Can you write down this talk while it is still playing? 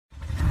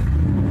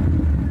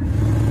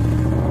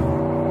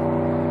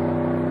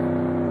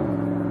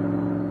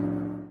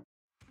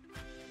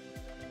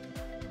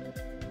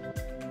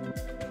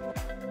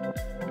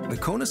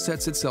Kona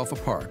sets itself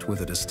apart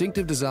with a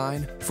distinctive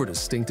design for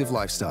distinctive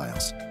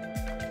lifestyles.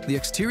 The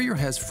exterior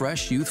has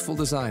fresh, youthful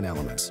design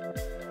elements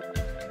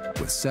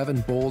with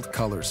 7 bold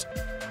colors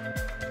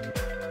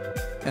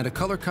and a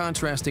color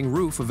contrasting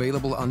roof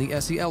available on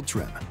the SEL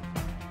trim.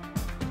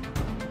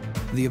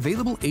 The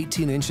available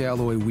 18-inch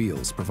alloy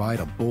wheels provide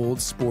a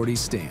bold, sporty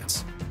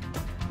stance,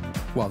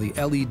 while the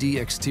LED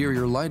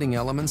exterior lighting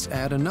elements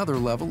add another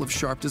level of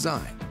sharp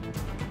design.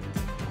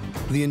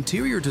 The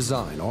interior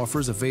design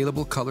offers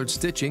available colored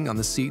stitching on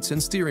the seats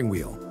and steering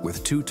wheel,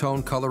 with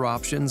 2-tone color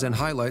options and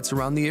highlights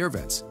around the air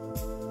vents,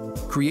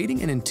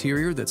 creating an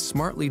interior that's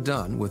smartly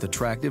done with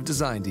attractive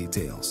design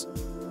details.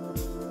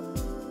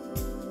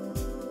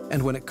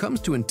 And when it comes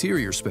to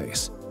interior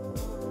space,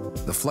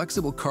 the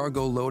flexible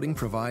cargo loading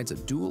provides a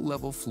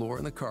dual-level floor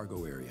in the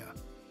cargo area.